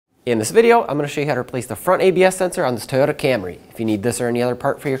In this video, I'm going to show you how to replace the front ABS sensor on this Toyota Camry. If you need this or any other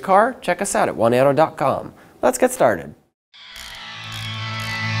part for your car, check us out at oneauto.com. Let's get started.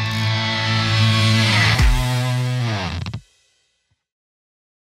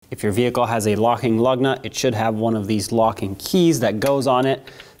 If your vehicle has a locking lug nut, it should have one of these locking keys that goes on it.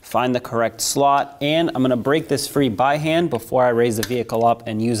 Find the correct slot, and I'm going to break this free by hand before I raise the vehicle up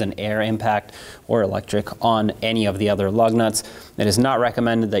and use an air impact or electric on any of the other lug nuts. It is not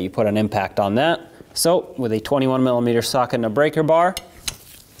recommended that you put an impact on that. So with a 21mm socket and a breaker bar,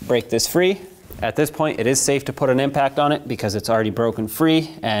 break this free. At this point, it is safe to put an impact on it because it's already broken free,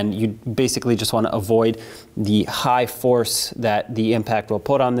 and you basically just want to avoid the high force that the impact will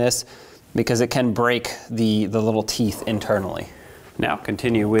put on this because it can break the little teeth internally. Now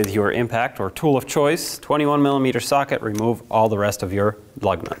continue with your impact or tool of choice, 21mm socket, remove all the rest of your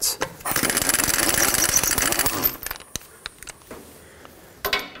lug nuts.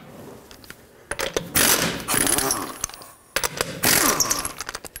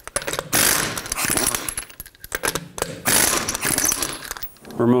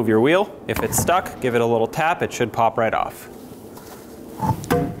 Remove your wheel. If it's stuck, give it a little tap, it should pop right off.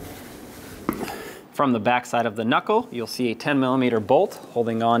 From the back side of the knuckle, you'll see a 10mm bolt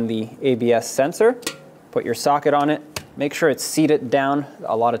holding on the ABS sensor. Put your socket on it. Make sure it's seated down.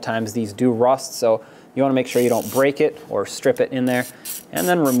 A lot of times these do rust, so you want to make sure you don't break it or strip it in there. And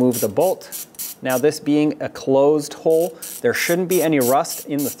then remove the bolt. Now, this being a closed hole, there shouldn't be any rust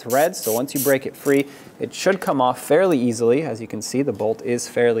in the threads, so once you break it free, it should come off fairly easily. As you can see, the bolt is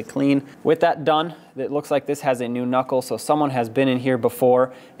fairly clean. With that done, it looks like this has a new knuckle, so someone has been in here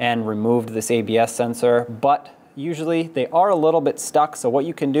before and removed this ABS sensor, but usually they are a little bit stuck, so what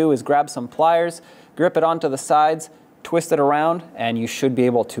you can do is grab some pliers, grip it onto the sides, twist it around, and you should be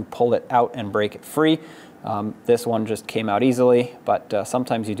able to pull it out and break it free. This one just came out easily, but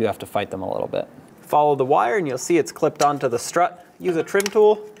sometimes you do have to fight them a little bit. Follow the wire and you'll see it's clipped onto the strut. Use a trim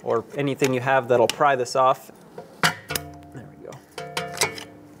tool or anything you have that'll pry this off. There we go.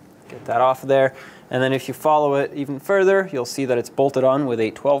 Get that off there. And then if you follow it even further, you'll see that it's bolted on with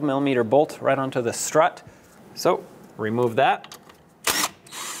a 12mm bolt right onto the strut. So remove that.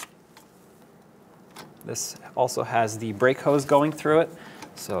 This also has the brake hose going through it,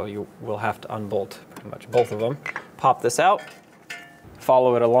 so you will have to unbolt pretty much both of them. Pop this out.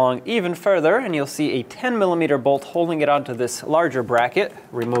 Follow it along even further and you'll see a 10mm bolt holding it onto this larger bracket.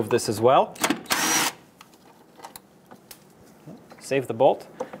 Remove this as well. Save the bolt.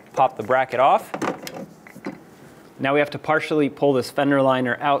 Pop the bracket off. Now we have to partially pull this fender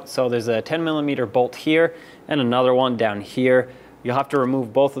liner out, so there's a 10mm bolt here and another one down here. You'll have to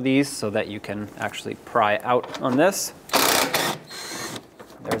remove both of these so that you can actually pry out on this.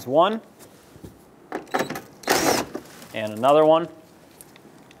 There's one. And another one.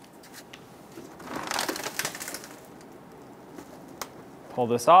 Pull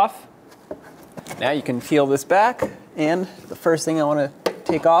this off. Now you can peel this back, and the first thing I want to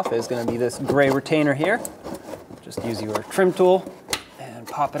take off is going to be this gray retainer here. Just use your trim tool and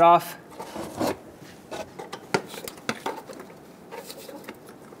pop it off.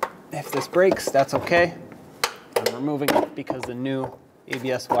 If this breaks, that's okay. I'm removing it because the new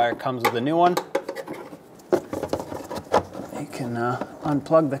ABS wire comes with a new one. You can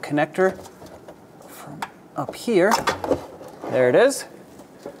unplug the connector from up here. There it is.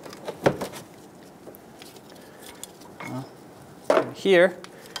 Here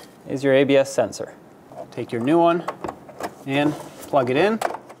is your ABS sensor. Take your new one and plug it in.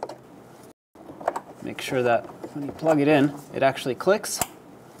 Make sure that when you plug it in, it actually clicks,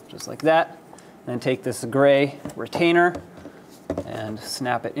 just like that. Then take this gray retainer and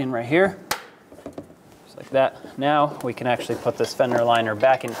snap it in right here, just like that. Now we can actually put this fender liner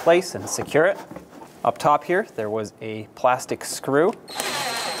back in place and secure it. Up top here, there was a plastic screw.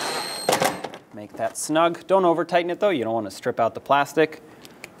 Make that snug. Don't over tighten it though, you don't want to strip out the plastic.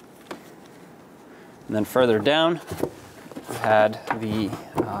 And then further down, we had the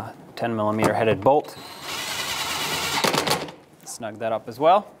 10mm headed bolt. Snug that up as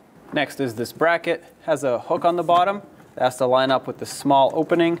well. Next is this bracket. Has a hook on the bottom. It has to line up with the small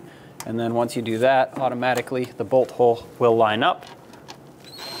opening. And then once you do that, automatically the bolt hole will line up.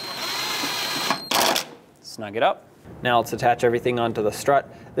 Snug it up. Now let's attach everything onto the strut.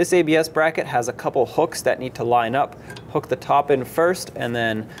 This ABS bracket has a couple hooks that need to line up. Hook the top in first and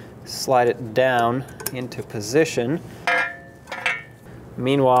then slide it down into position.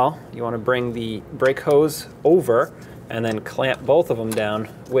 Meanwhile, you want to bring the brake hose over and then clamp both of them down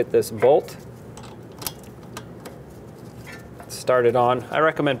with this bolt. Start it on. I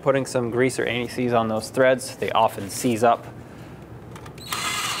recommend putting some grease or anti-seize on those threads. They often seize up.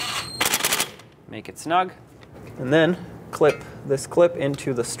 make it snug, and then clip this clip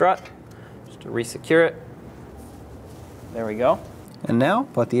into the strut just to re-secure it. There we go. And now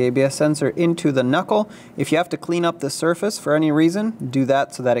put the ABS sensor into the knuckle. If you have to clean up the surface for any reason, do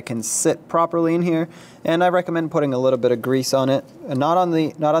that so that it can sit properly in here. And I recommend putting a little bit of grease on it, and not on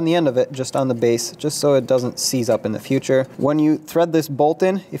the end of it, just on the base, just so it doesn't seize up in the future. When you thread this bolt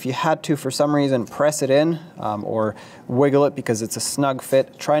in, if you had to for some reason press it in or wiggle it because it's a snug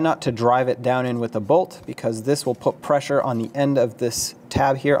fit, try not to drive it down in with a bolt, because this will put pressure on the end of this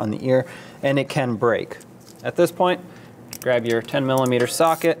tab here on the ear and it can break. At this point, grab your 10mm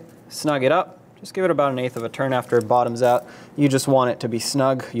socket, snug it up. Just give it about 1/8 of a turn after it bottoms out. You just want it to be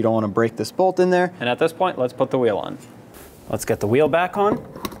snug. You don't want to break this bolt in there. And at this point, let's put the wheel on. Let's get the wheel back on.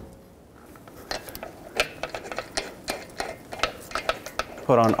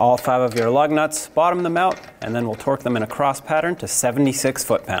 Put on all 5 of your lug nuts, bottom them out, and then we'll torque them in a cross pattern to 76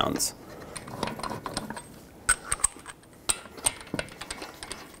 foot-pounds.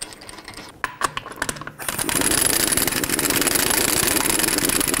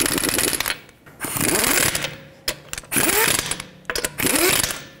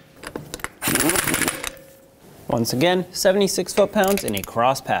 Once again, 76 foot-pounds in a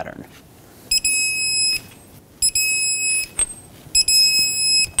cross pattern.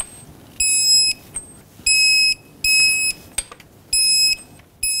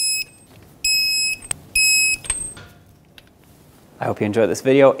 I hope you enjoyed this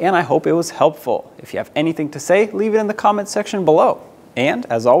video, and I hope it was helpful. If you have anything to say, leave it in the comments section below. And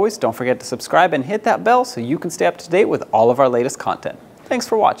as always, don't forget to subscribe and hit that bell so you can stay up to date with all of our latest content. Thanks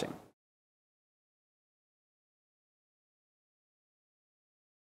for watching.